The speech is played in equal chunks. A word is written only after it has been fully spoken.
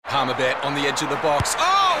Palmerbet on the edge of the box.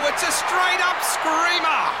 Oh, it's a straight-up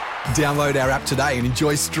screamer! Download our app today and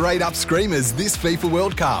enjoy straight-up screamers this FIFA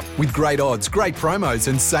World Cup with great odds, great promos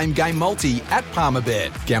and same-game multi at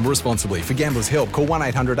Palmerbet. Gamble responsibly. For Gamblers' Help, call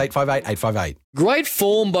 1-800-858-858. Great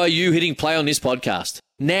form by you hitting play on this podcast.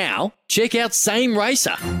 Now, check out Same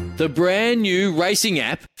Racer, the brand new racing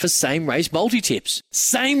app for same race multi-tips.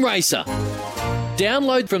 Same Racer.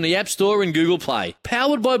 Download from the App Store and Google Play.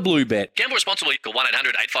 Powered by Bluebet. Gamble responsibly. Call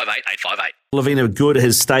 1-800-858-858. Lavina Good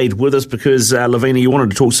has stayed with us because, Lavina, you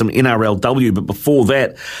wanted to talk some NRLW, but before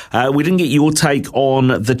that, we didn't get your take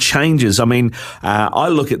on the changes. I mean, I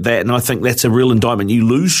look at that and I think that's a real indictment. You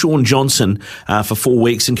lose Shaun Johnson for 4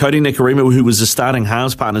 weeks, and Kodi Nikorima, who was the starting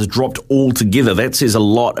halves partner, has dropped altogether. That says a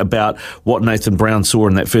lot about what Nathan Brown saw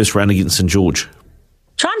in that first round against St George.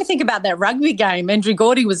 Trying to think about that rugby game Andrew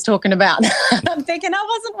Gordy was talking about. I'm thinking I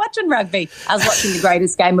wasn't watching rugby. I was watching the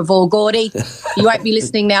greatest game of all, Gordy. You won't be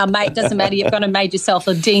listening now, mate. Doesn't matter. You've gone and made yourself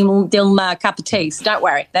a Dilma cup of tea. So don't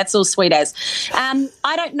worry. That's all sweet as.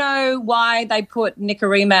 I don't know why they put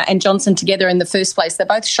Nikorima and Johnson together in the first place. They're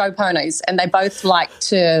both show ponies and they both like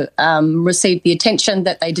to receive the attention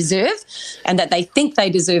that they deserve and that they think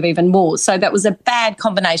they deserve even more. So that was a bad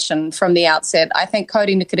combination from the outset. I think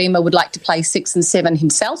Kodi Nikorima would like to play 6 and 7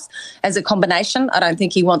 himself as a combination. I don't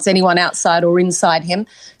think he wants anyone outside or inside him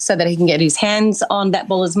so that he can get his hands on that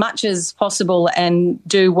ball as much as possible and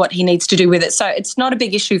do what he needs to do with it. So it's not a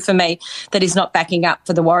big issue for me that he's not backing up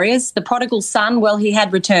for the Warriors. The prodigal son, well, he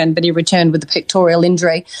had returned, but he returned with a pectoral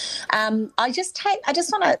injury. I just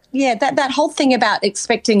want to, that whole thing about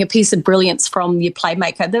expecting a piece of brilliance from your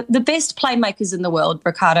playmaker. The best playmakers in the world,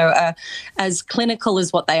 Ricardo, are as clinical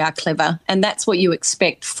as what they are clever. And that's what you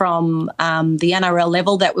expect from the NRL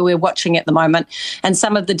level that we're watching at the moment. And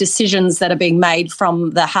some of the decisions that are being made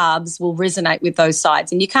from the halves will resonate with those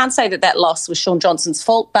sides. And you can't say that loss was Shaun Johnson's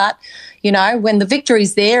fault, but you know, when the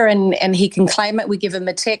victory's there and he can claim it, we give him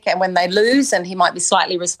a tick. And when they lose and he might be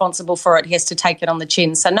slightly responsible for it, he has to take it on the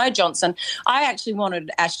chin. So no Johnson. I actually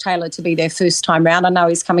wanted Ash Taylor to be their first time round. I know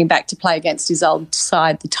he's coming back to play against his old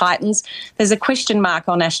side, the Titans. There's a question mark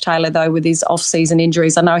on Ash Taylor, though, with his off-season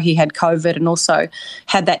injuries. I know he had COVID and also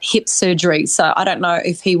had that hip surgery. So I don't know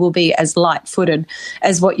if he will be as light-footed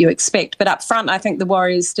as what you expect. But up front, I think the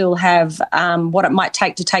Warriors still have what it might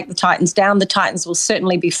take to take the Titans down. The Titans will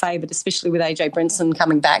certainly be favoured, especially with AJ Brinson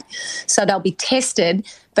coming back. So they'll be tested.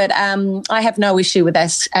 But I have no issue with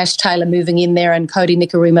Ash Taylor moving in there and Kodi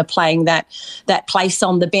Nikorima playing that place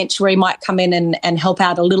on the bench where he might come in and help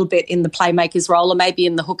out a little bit in the playmaker's role or maybe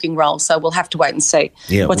in the hooking role. So we'll have to wait and see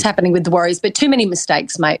what's happening with the Warriors. But too many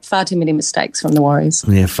mistakes, mate. Far too many mistakes from the Warriors.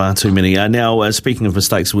 Yeah, far too many. Now, speaking of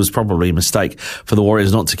mistakes, it was probably a mistake for the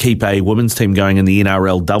Warriors not to keep a women's team going in the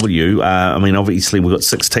NRLW. I mean, obviously, we've got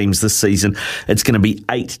 6 teams this season. It's going to be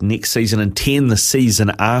 8 next season and 10 the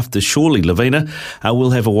season after. Surely, Lavina,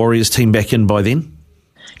 we'll have a Warriors team back in by then?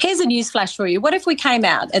 Here's a news flash for you. What if we came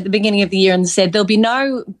out at the beginning of the year and said there'll be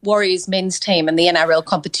no Warriors men's team in the NRL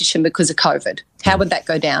competition because of COVID? How would that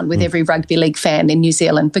go down with every rugby league fan in New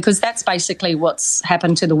Zealand? Because that's basically what's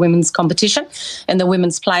happened to the women's competition and the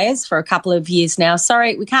women's players for a couple of years now.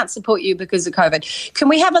 Sorry, we can't support you because of COVID. Can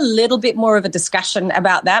we have a little bit more of a discussion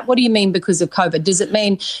about that? What do you mean because of COVID? Does it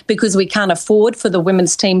mean because we can't afford for the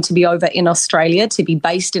women's team to be over in Australia, to be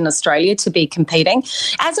based in Australia, to be competing?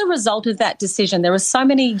 As a result of that decision, there are so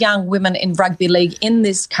many young women in rugby league in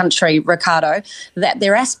this country, Ricardo, that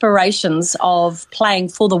their aspirations of playing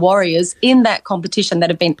for the Warriors in that competition that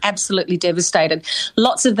have been absolutely devastated.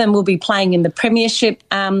 Lots of them will be playing in the Premiership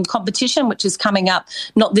competition, which is coming up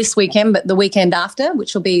not this weekend, but the weekend after,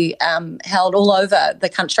 which will be held all over the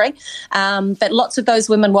country. But lots of those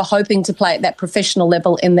women were hoping to play at that professional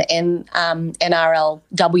level in the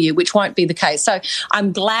NRLW, which won't be the case. So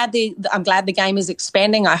I'm glad the game is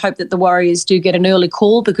expanding. I hope that the Warriors do get an early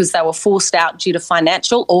call because they were forced out due to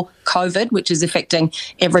financial or COVID, which is affecting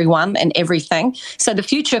everyone and everything. So the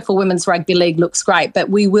future for women's rugby league looks great, but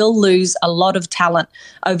we will lose a lot of talent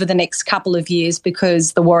over the next couple of years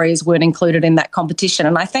because the Warriors weren't included in that competition.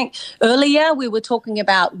 And I think earlier we were talking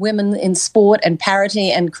about women in sport and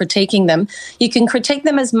parity and critiquing them. You can critique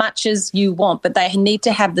them as much as you want, but they need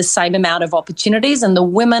to have the same amount of opportunities. And the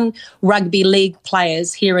women rugby league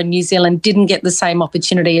players here in New Zealand didn't get the same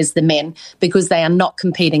opportunity as the men because they are not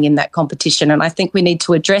competing in that competition. And I think we need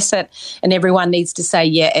to address it, and everyone needs to say,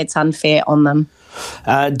 yeah, it's unfair on them.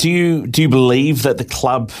 Do you believe that the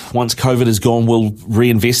club, once COVID is gone, will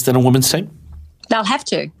reinvest in a women's team? They'll have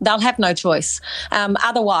to. They'll have no choice.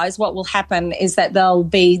 Otherwise, what will happen is that they'll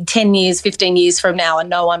be 10 years, 15 years from now and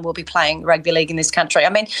no one will be playing rugby league in this country. I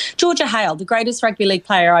mean, Georgia Hale, the greatest rugby league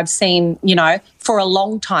player I've seen, for a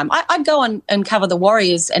long time. I'd go and cover the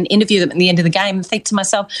Warriors and interview them at the end of the game and think to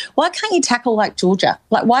myself, why can't you tackle like Georgia?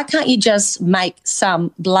 Like, why can't you just make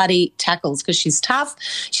some bloody tackles? Because she's tough,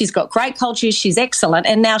 she's got great culture, she's excellent,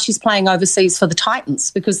 and now she's playing overseas for the Titans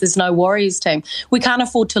because there's no Warriors team. We can't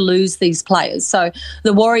afford to lose these players. So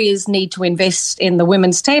the Warriors need to invest in the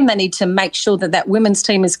women's team. They need to make sure that that women's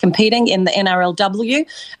team is competing in the NRLW.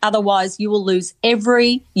 Otherwise, you will lose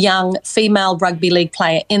every young female rugby league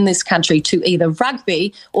player in this country to either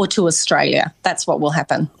rugby or to Australia. That's what will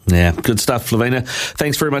happen. Yeah, good stuff, Lavina.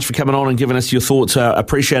 Thanks very much for coming on and giving us your thoughts.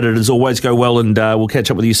 Appreciate it as always. Go well, and we'll catch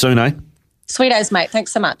up with you soon, eh? Sweet as, mate.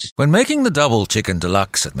 Thanks so much. When making the double chicken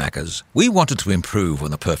deluxe at Macca's, we wanted to improve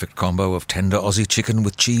on the perfect combo of tender Aussie chicken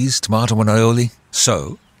with cheese, tomato and aioli.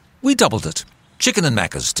 So we doubled it. Chicken and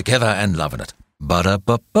Macca's, together and loving it.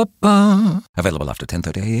 Ba-da-ba-ba-ba. Available after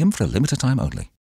 10:30 a.m. for a limited time only.